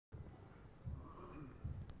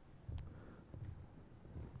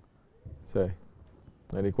Say,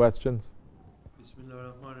 any questions?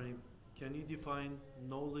 Bismillahirrahmanirrahim. Can you define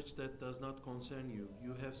knowledge that does not concern you?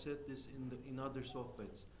 You have said this in other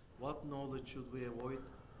sohbets. What knowledge should we avoid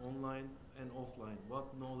online and offline?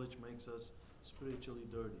 What knowledge makes us spiritually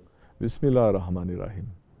dirty? Bismillahirrahmanirrahim.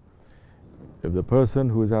 If the person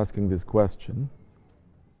who is asking this question,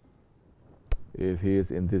 if he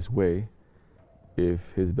is in this way, if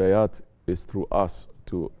his bayat is through us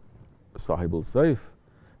to SahibulSaif,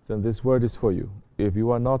 then this word is for you. If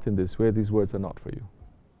you are not in this way, these words are not for you.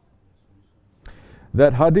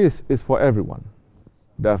 That hadith is for everyone,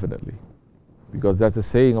 definitely, because that's a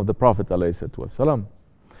saying of the Prophet ﷺ.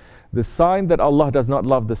 The sign that Allah does not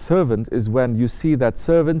love the servant is when you see that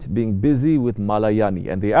servant being busy with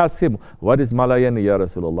malayani. And they ask him, what is malayani, Ya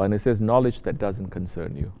Rasulullah? And he says, knowledge that doesn't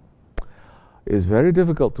concern you. It's very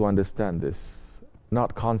difficult to understand this,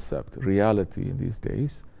 not concept, reality in these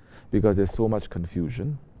days, because there's so much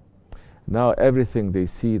confusion. Now everything they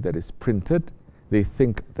see that is printed, they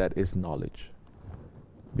think that is knowledge.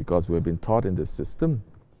 Because we've been taught in this system,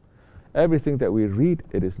 everything that we read,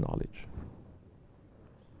 it is knowledge.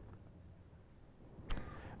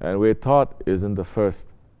 And we're taught is in the first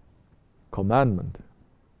commandment,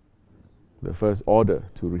 the first order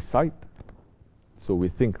to recite. So we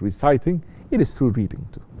think reciting, it is through reading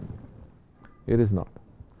too. It is not.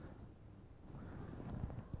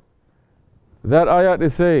 That ayat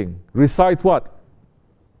is saying, recite what?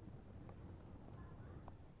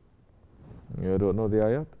 You don't know the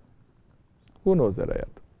ayat? Who knows that ayat?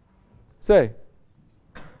 Say.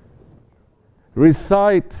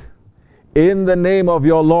 Recite in the name of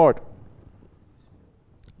your Lord.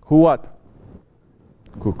 Who what?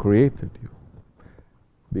 Who created you.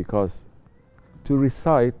 Because to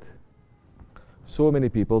recite, so many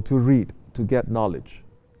people, to read, to get knowledge.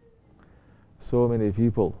 So many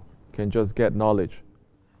people can just get knowledge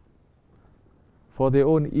for their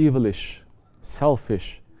own evilish,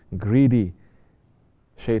 selfish, greedy,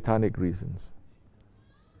 shaitanic reasons.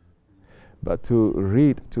 But to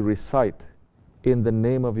read, to recite in the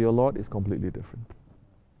name of your Lord is completely different.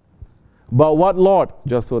 But what Lord?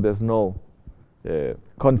 Just so there's no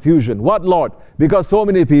confusion. What Lord? Because so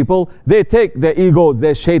many people, they take their egos,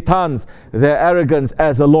 their shaitans, their arrogance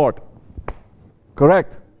as a Lord.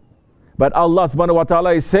 Correct? But Allah subhanahu wa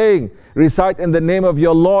ta'ala is saying, recite in the name of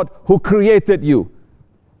your Lord who created you.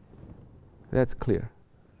 That's clear.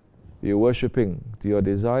 You're worshipping to your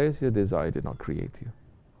desires did not create you.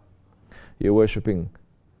 You're worshipping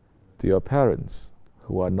to your parents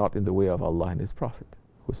who are not in the way of Allah and His Prophet,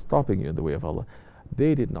 who are stopping you in the way of Allah.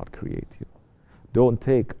 They did not create you. Don't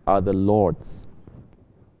take other lords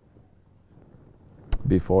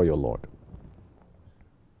before your Lord.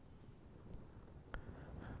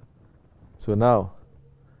 So now,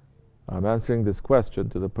 I'm answering this question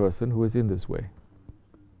to the person who is in this way.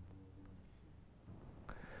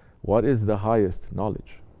 What is the highest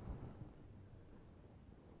knowledge?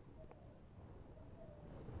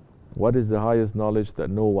 What is the highest knowledge that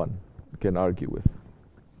no one can argue with?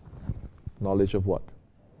 Knowledge of what?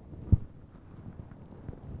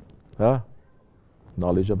 Huh?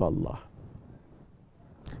 Knowledge of Allah.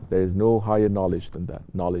 There is no higher knowledge than that,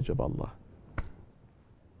 knowledge of Allah.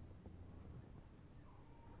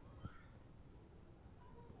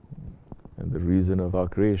 And the reason of our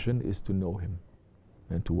creation is to know Him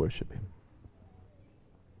and to worship Him.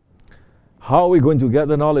 How are we going to get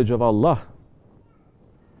the knowledge of Allah?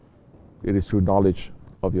 It is through knowledge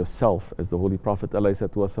of yourself. As the Holy Prophet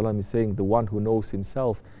ﷺ is saying, the one who knows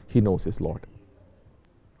himself, he knows his Lord.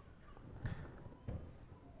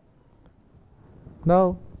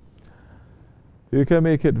 Now, you can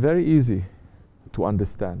make it very easy to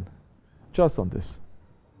understand just on this.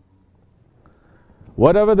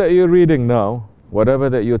 Whatever that you're reading now, whatever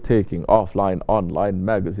that you're taking, offline, online,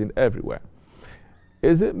 magazine, everywhere,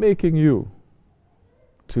 is it making you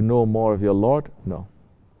to know more of your Lord? No.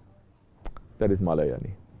 That is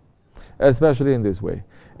malayani. Especially in this way.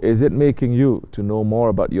 Is it making you to know more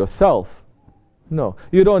about yourself? No.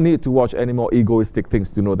 You don't need to watch any more egoistic things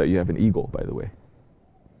to know that you have an ego, by the way.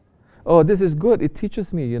 Oh, this is good. It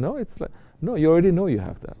teaches me, you know. It's like, no, you already know you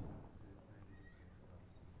have that.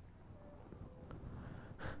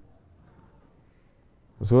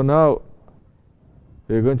 So now,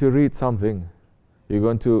 you're going to read something. You're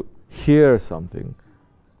going to hear something.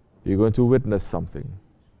 You're going to witness something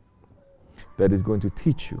that is going to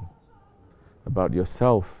teach you about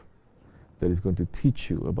yourself, that is going to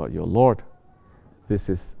teach you about your Lord. This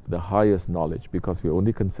is the highest knowledge, because we're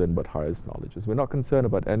only concerned about highest knowledges. We're not concerned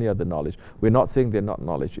about any other knowledge. We're not saying they're not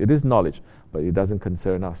knowledge. It is knowledge, but it doesn't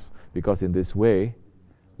concern us, because in this way,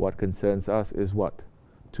 what concerns us is what?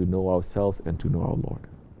 to know ourselves and to know our Lord.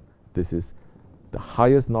 This is the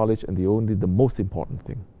highest knowledge and the most important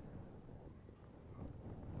thing.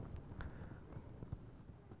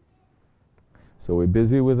 So we're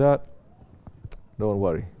busy with that? Don't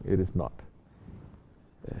worry, it is not.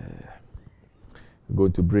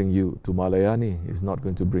 Going to bring you to Malayani is not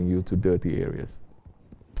going to bring you to dirty areas.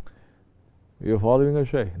 You're following a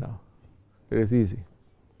Shaykh now. It is easy.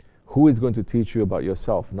 Who is going to teach you about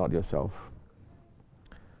yourself, not yourself?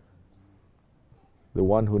 The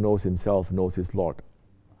one who knows himself knows his Lord.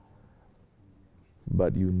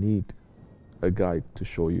 But you need a guide to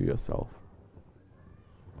show you yourself.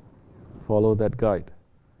 Follow that guide.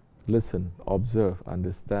 Listen, observe,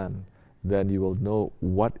 understand. Then you will know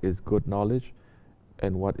what is good knowledge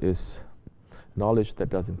and what is knowledge that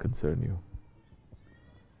doesn't concern you.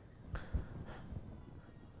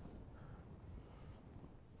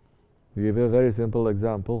 To give you a very simple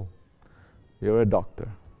example, you're a doctor.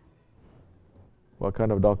 What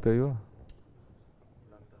kind of doctor you are?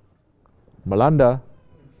 Malanda?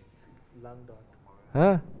 Lung doctor.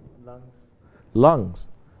 Huh? Lungs. Lungs.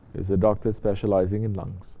 Is a doctor specializing in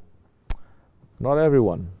lungs. Not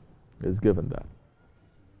everyone is given that.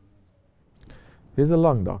 He's a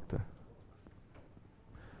lung doctor.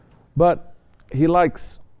 But he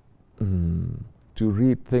likes to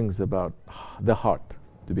read things about the heart,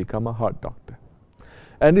 to become a heart doctor.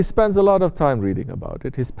 And he spends a lot of time reading about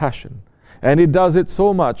it, his passion. And he does it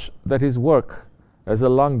so much that his work as a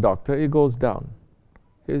lung doctor, it goes down.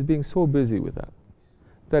 He's being so busy with that.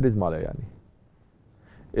 That is Malayani.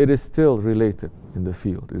 It is still related in the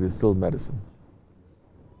field. It is still medicine.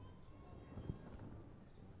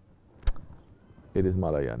 It is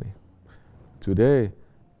Malayani. Today,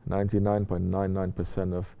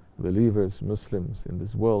 99.99% of believers, Muslims in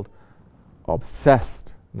this world,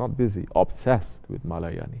 obsessed, not busy, obsessed with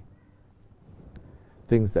Malayani.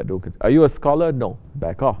 Things that don't. Are you a scholar? No,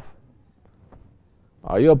 back off.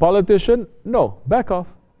 Are you a politician? No, back off.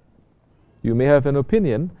 You may have an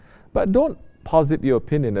opinion, but don't posit your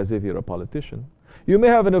opinion as if you're a politician. You may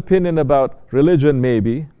have an opinion about religion,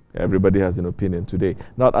 maybe. Everybody has an opinion today.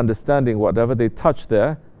 Not understanding whatever they touch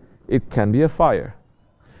there, it can be a fire.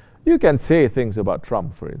 You can say things about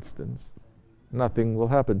Trump, for instance. Nothing will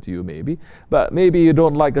happen to you, maybe. But maybe you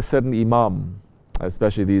don't like a certain imam,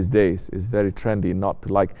 especially these days. It's very trendy not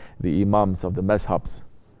to like the imams of the mazhabs.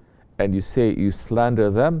 And you say, you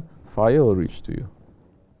slander them, fire will reach to you.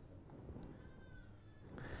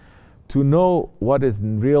 To know what is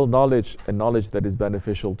real knowledge and knowledge that is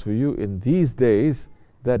beneficial to you in these days,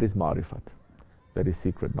 that is marifat. That is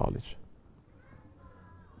secret knowledge.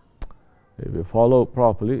 If you follow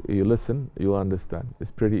properly, you listen, you understand.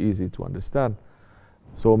 It's pretty easy to understand.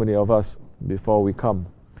 So many of us, before we come,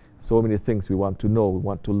 so many things we want to know, we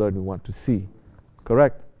want to learn, we want to see.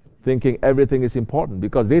 Correct? Thinking everything is important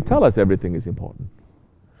because they tell us everything is important.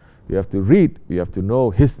 You have to read, you have to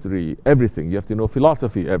know history, everything. You have to know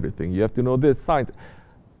philosophy, everything. You have to know this, science.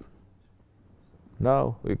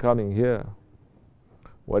 Now we're coming here.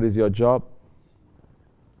 What is your job?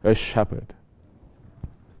 A shepherd.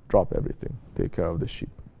 Drop everything, take care of the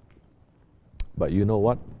sheep. But you know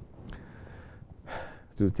what?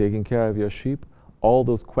 To taking care of your sheep, all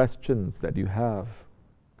those questions that you have,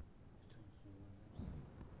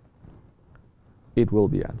 it will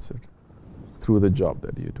be answered through the job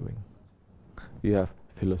that you're doing. You have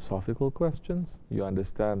philosophical questions. You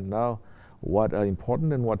understand now what are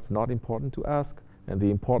important and what's not important to ask, and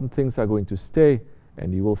the important things are going to stay,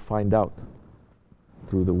 and you will find out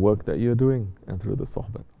through the work that you're doing and through the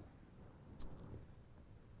sohbet.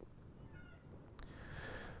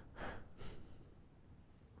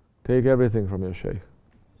 Take everything from your Shaykh.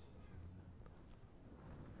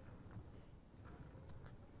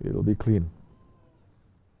 It'll be clean.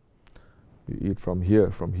 You eat from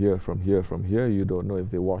here, from here, from here, from here. You don't know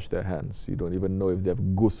if they wash their hands. You don't even know if they have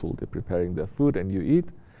ghusl. They're preparing their food and you eat.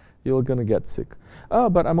 You're going to get sick.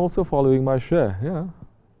 But I'm also following my Shaykh. Yeah.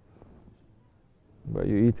 But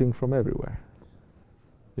you're eating from everywhere.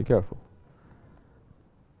 Be careful.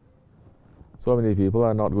 So many people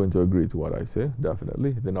are not going to agree to what I say,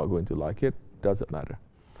 definitely. They're not going to like it. Doesn't matter.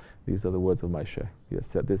 These are the words of my Shaykh. He has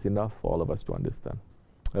said this enough for all of us to understand.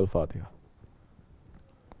 Al-Fatiha.